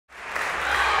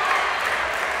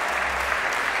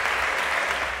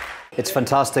It's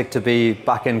fantastic to be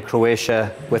back in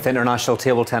Croatia with international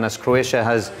table tennis. Croatia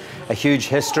has a huge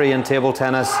history in table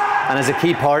tennis and is a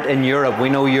key part in Europe. We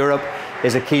know Europe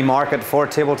is a key market for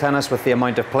table tennis with the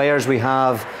amount of players we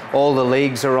have, all the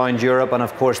leagues around Europe, and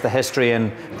of course the history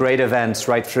and great events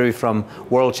right through from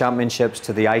World Championships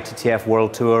to the ITTF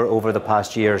World Tour over the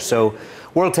past year. So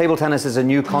World Table Tennis is a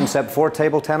new concept for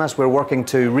table tennis. We're working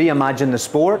to reimagine the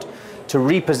sport, to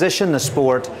reposition the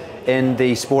sport in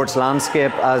the sports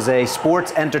landscape as a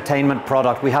sports entertainment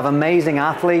product. We have amazing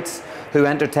athletes who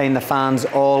entertain the fans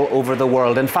all over the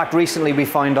world. In fact, recently we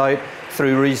found out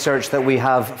through research that we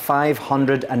have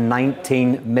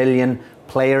 519 million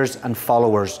players and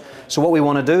followers. So what we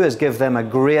want to do is give them a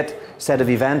great set of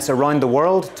events around the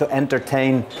world to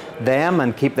entertain them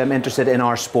and keep them interested in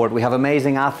our sport. We have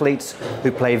amazing athletes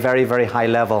who play very, very high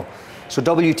level. So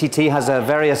WTT has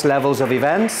various levels of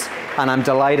events, and I'm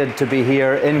delighted to be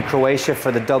here in Croatia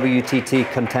for the WTT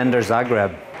Contender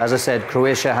Zagreb. As I said,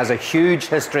 Croatia has a huge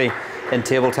history in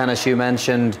table tennis. You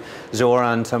mentioned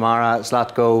Zoran, Tamara,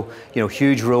 Zlatko,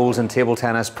 huge roles in table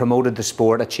tennis, promoted the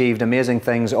sport, achieved amazing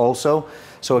things also.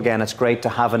 So again, it's great to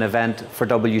have an event for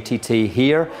WTT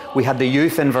here. We had the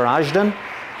youth in Varaždin,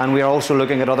 and we are also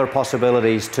looking at other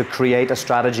possibilities to create a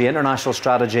strategy, international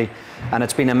strategy. And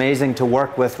it's been amazing to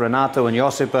work with Renato and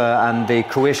Josipa and the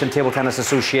Croatian Table Tennis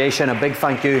Association. A big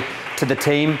thank you to the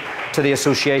team, to the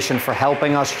association for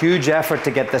helping us. Huge effort to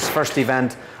get this first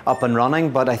event up and running.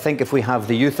 But I think if we have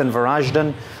the youth in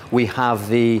Varaždin, we have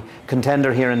the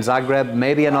contender here in Zagreb,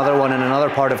 maybe another one in another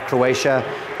part of Croatia,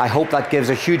 I hope that gives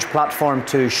a huge platform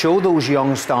to show those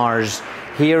young stars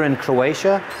here in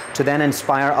Croatia, to then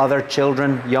inspire other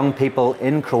children, young people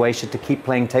in Croatia to keep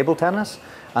playing table tennis.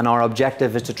 And our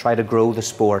objective is to try to grow the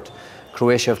sport.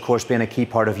 Croatia, of course, being a key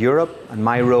part of Europe, and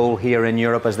my role here in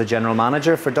Europe as the general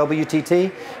manager for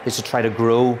WTT is to try to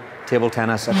grow table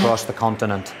tennis across the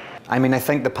continent. I mean, I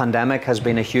think the pandemic has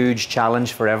been a huge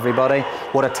challenge for everybody.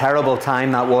 What a terrible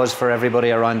time that was for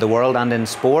everybody around the world and in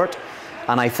sport.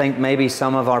 And I think maybe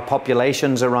some of our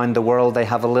populations around the world, they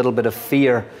have a little bit of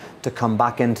fear to come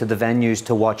back into the venues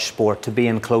to watch sport, to be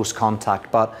in close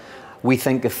contact. But we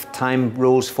think if time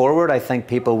rolls forward, I think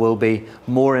people will be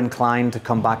more inclined to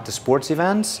come back to sports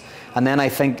events. And then I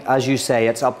think, as you say,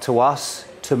 it's up to us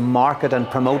to market and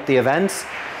promote the events.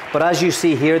 But as you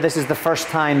see here, this is the first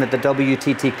time that the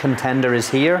WTT Contender is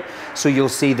here. So you'll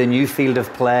see the new field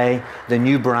of play, the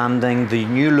new branding, the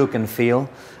new look and feel.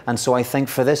 And so I think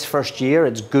for this first year,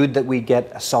 it's good that we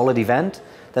get a solid event,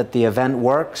 that the event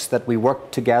works, that we work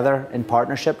together in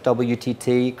partnership,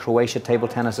 WTT, Croatia Table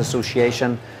Tennis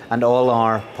Association, and all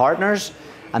our partners.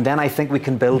 And then I think we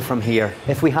can build from here.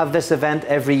 If we have this event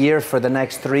every year for the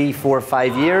next 3, 4,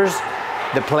 5 years,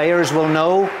 the players will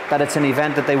know that it's an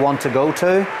event that they want to go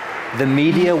to. The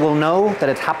media will know that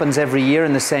it happens every year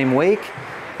in the same week,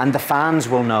 and the fans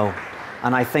will know.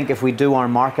 And I think if we do our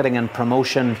marketing and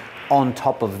promotion on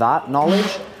top of that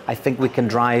knowledge, I think we can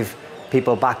drive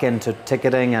people back into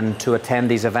ticketing and to attend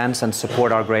these events and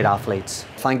support our great athletes.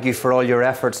 Thank you for all your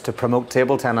efforts to promote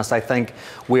table tennis. I think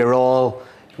we're all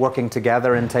working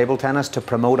together in table tennis to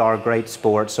promote our great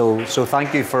sport. So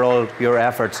thank you for all your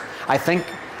efforts. I think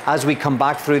as we come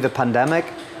back through the pandemic,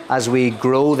 as we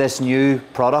grow this new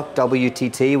product,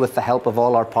 WTT, with the help of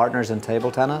all our partners in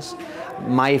table tennis,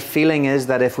 my feeling is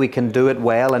that if we can do it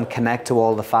well and connect to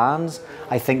all the fans,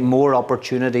 I think more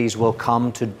opportunities will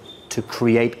come to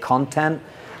create content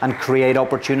and create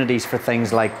opportunities for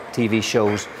things like TV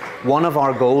shows. One of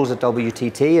our goals at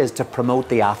WTT is to promote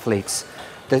the athletes.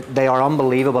 They are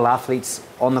unbelievable athletes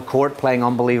on the court playing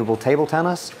unbelievable table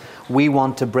tennis. We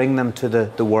want to bring them to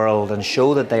the world and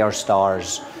show that they are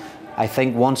stars. I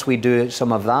think once we do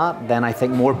some of that, then I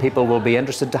think more people will be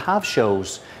interested to have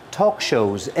shows, talk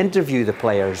shows, interview the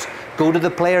players, go to the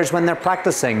players when they're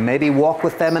practicing, maybe walk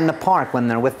with them in the park when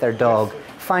they're with their dog,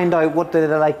 find out what do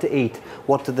they like to eat,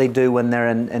 what do they do when they're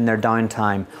in their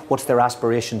downtime, what's their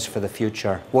aspirations for the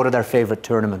future, what are their favorite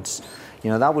tournaments.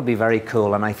 That would be very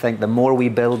cool, and I think the more we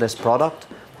build this product,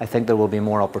 I think there will be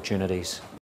more opportunities.